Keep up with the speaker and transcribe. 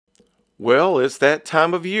Well, it's that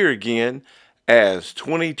time of year again. As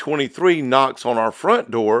 2023 knocks on our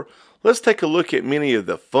front door, let's take a look at many of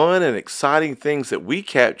the fun and exciting things that we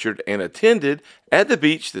captured and attended at the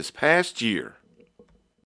beach this past year.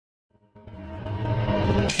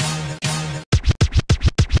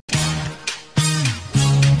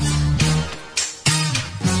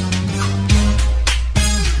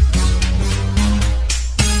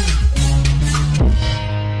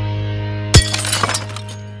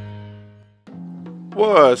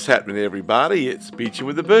 What's happening, everybody? It's Beachin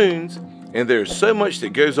with the Boones, and there's so much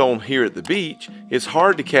that goes on here at the beach, it's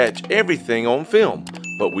hard to catch everything on film,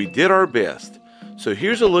 but we did our best. So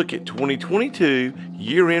here's a look at 2022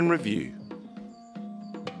 year-end review.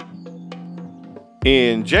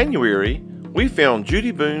 In January, we found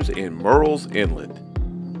Judy Boone's in Murrells Inlet.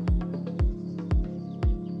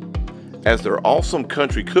 As their awesome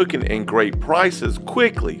country cooking and great prices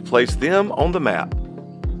quickly placed them on the map.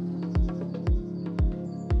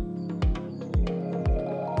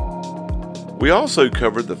 We also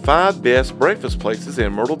covered the 5 best breakfast places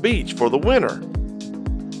in Myrtle Beach for the winter,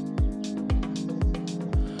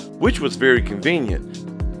 which was very convenient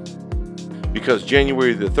because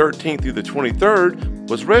January the 13th through the 23rd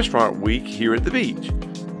was restaurant week here at the beach.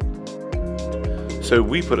 So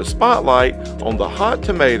we put a spotlight on the Hot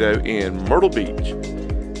Tomato in Myrtle Beach.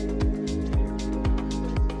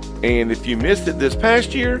 And if you missed it this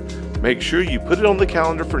past year, make sure you put it on the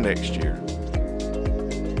calendar for next year.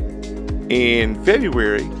 In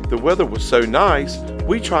February, the weather was so nice,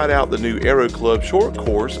 we tried out the new Aero Club short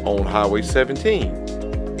course on Highway 17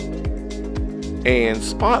 and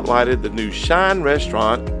spotlighted the new Shine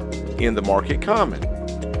restaurant in the Market Common.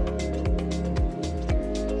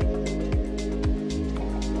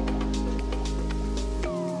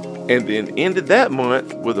 And then ended that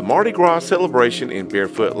month with a Mardi Gras celebration in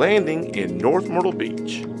Barefoot Landing in North Myrtle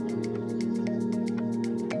Beach.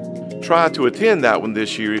 Try to attend that one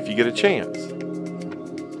this year if you get a chance.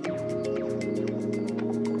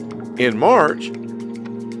 In March,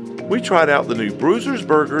 we tried out the new Bruiser's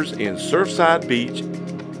Burgers in Surfside Beach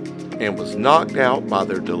and was knocked out by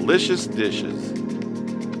their delicious dishes.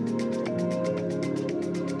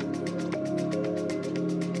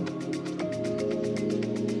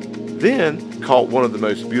 Then caught one of the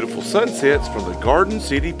most beautiful sunsets from the Garden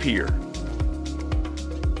City Pier.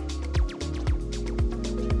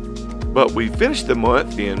 But we finished the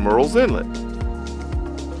month in Murrells Inlet,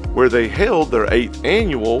 where they held their 8th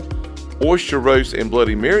annual Oyster Roast and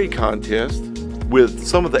Bloody Mary contest with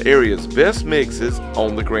some of the area's best mixes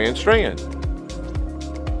on the Grand Strand.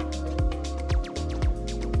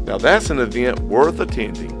 Now that's an event worth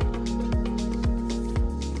attending.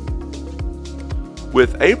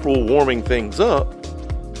 With April warming things up,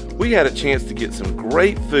 we had a chance to get some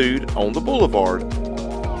great food on the boulevard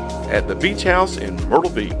at the Beach House in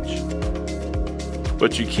Myrtle Beach.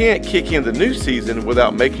 But you can't kick in the new season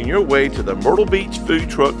without making your way to the Myrtle Beach Food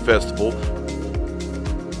Truck Festival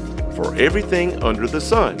for everything under the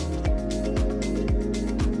sun.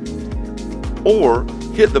 Or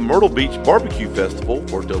hit the Myrtle Beach Barbecue Festival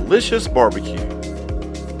for delicious barbecue.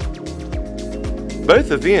 Both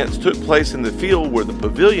events took place in the field where the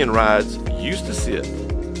pavilion rides used to sit.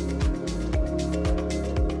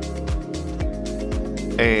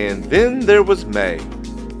 And then there was May.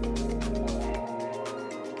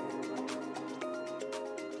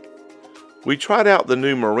 We tried out the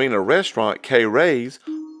new marina restaurant K Ray's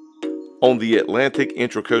on the Atlantic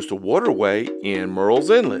Intracoastal Waterway in Murrells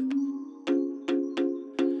Inlet.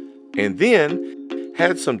 And then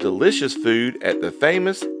had some delicious food at the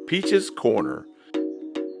famous Peach's Corner.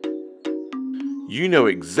 You know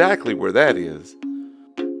exactly where that is.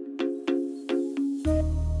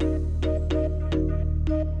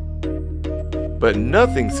 But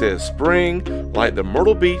nothing says spring like the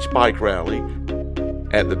Myrtle Beach Bike Rally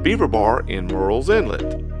at the Beaver Bar in Murrells Inlet.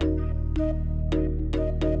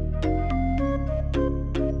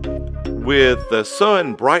 With the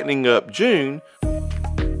sun brightening up June,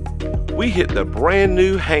 we hit the brand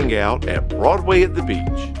new hangout at Broadway at the beach.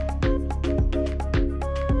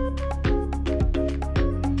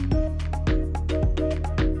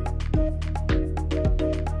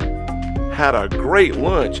 Had a great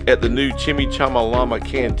lunch at the new Chimichama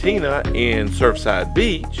Cantina in Surfside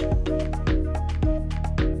Beach.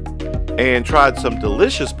 And tried some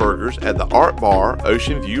delicious burgers at the Art Bar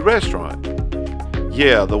Ocean View restaurant.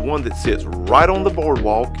 Yeah, the one that sits right on the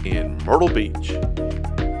boardwalk in Myrtle Beach.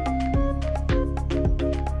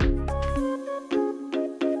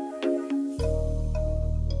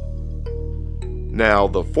 Now,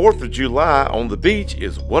 the 4th of July on the beach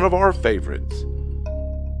is one of our favorites.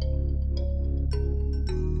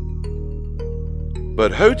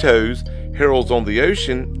 But Hoto's, Heralds on the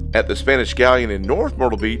Ocean at the Spanish Galleon in North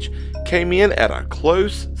Myrtle Beach, came in at a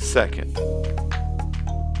close second.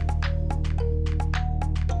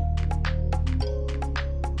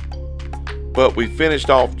 But we finished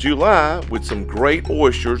off July with some great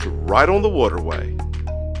oysters right on the waterway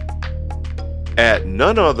at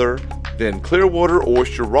none other than Clearwater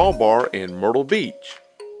Oyster Raw Bar in Myrtle Beach,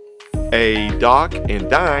 a dock and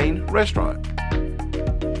dine restaurant.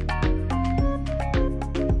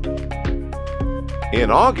 In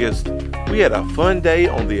August, we had a fun day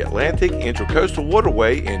on the Atlantic Intracoastal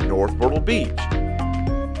Waterway in North Myrtle Beach,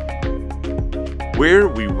 where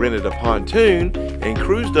we rented a pontoon and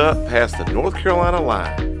cruised up past the North Carolina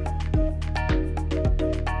line.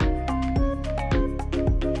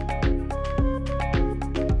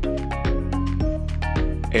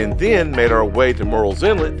 And then made our way to Murrells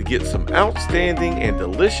Inlet to get some outstanding and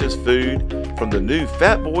delicious food from the new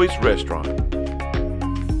Fat Boys restaurant.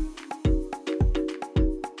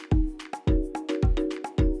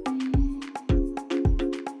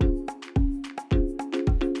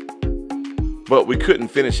 But we couldn't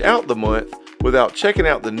finish out the month without checking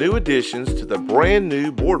out the new additions to the brand new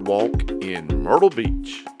Boardwalk in Myrtle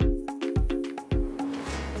Beach.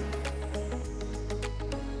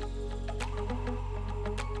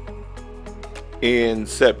 In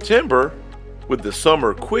September, with the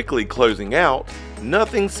summer quickly closing out,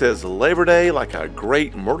 nothing says Labor Day like a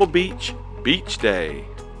great Myrtle Beach beach day.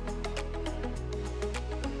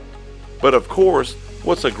 But of course,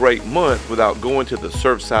 what's a great month without going to the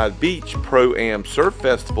Surfside Beach Pro-Am Surf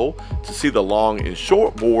Festival to see the long and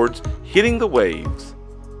short boards hitting the waves?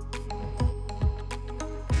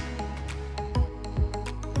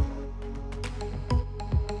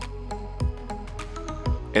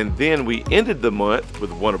 And then we ended the month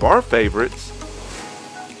with one of our favorites,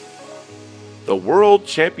 the World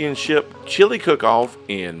Championship Chili Cook-Off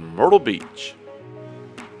in Myrtle Beach.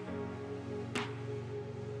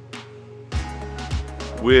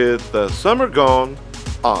 With the summer gone,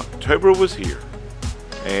 October was here.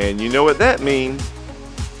 And you know what that means,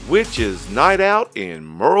 Witches Night Out in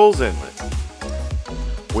Murrells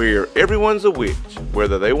Inlet, where everyone's a witch,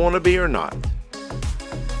 whether they want to be or not.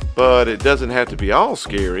 But it doesn't have to be all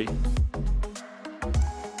scary.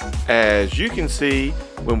 As you can see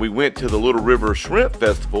when we went to the Little River Shrimp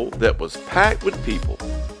Festival that was packed with people.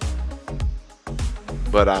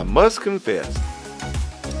 But I must confess,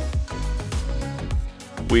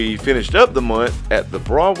 we finished up the month at the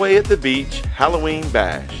Broadway at the Beach Halloween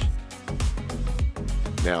Bash.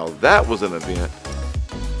 Now that was an event.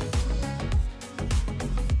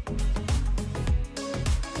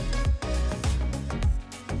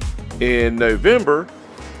 In November,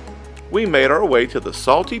 we made our way to the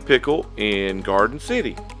Salty Pickle in Garden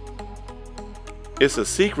City. It's a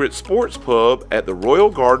secret sports pub at the Royal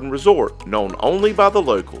Garden Resort, known only by the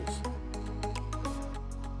locals.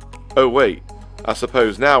 Oh wait, I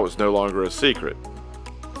suppose now it's no longer a secret.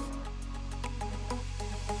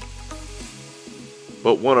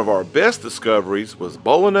 But one of our best discoveries was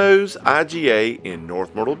Bolanos IGA in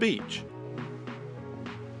North Myrtle Beach.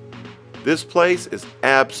 This place is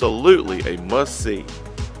absolutely a must-see.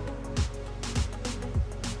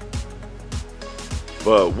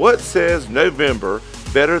 But what says November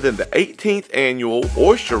better than the 18th annual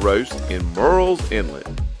Oyster Roast in Murrells Inlet?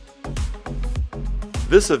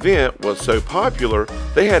 This event was so popular,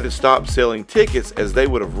 they had to stop selling tickets as they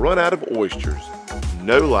would have run out of oysters.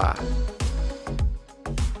 No lie.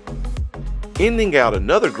 Ending out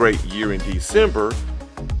another great year in December,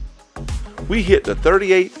 we hit the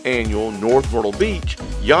 38th annual North Myrtle Beach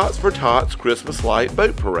Yachts for Tots Christmas Light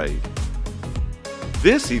Boat Parade.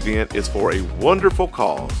 This event is for a wonderful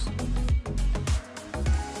cause,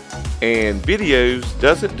 and videos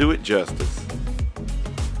doesn't do it justice.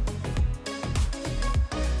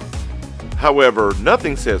 However,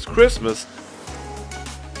 nothing says Christmas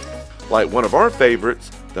like one of our favorites,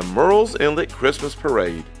 the Murrells Inlet Christmas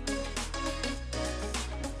Parade.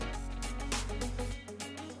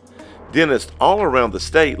 Dentists all around the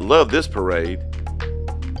state love this parade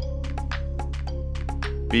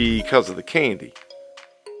because of the candy.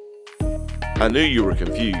 I knew you were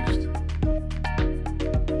confused.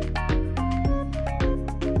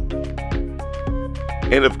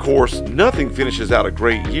 And of course, nothing finishes out a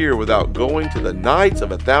great year without going to the Nights of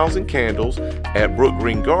 1,000 Candles at Brook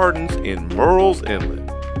Green Gardens in Murrells Inlet.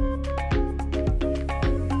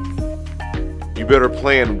 You better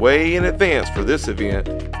plan way in advance for this event,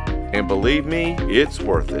 and believe me, it's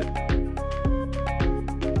worth it.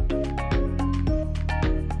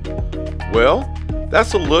 Well,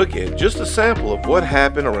 That's a look at just a sample of what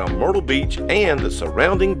happened around Myrtle Beach and the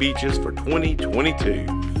surrounding beaches for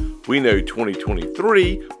 2022. We know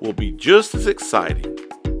 2023 will be just as exciting.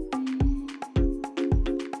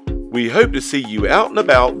 We hope to see you out and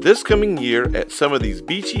about this coming year at some of these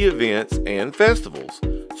beachy events and festivals,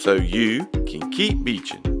 so you can keep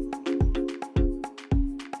beaching.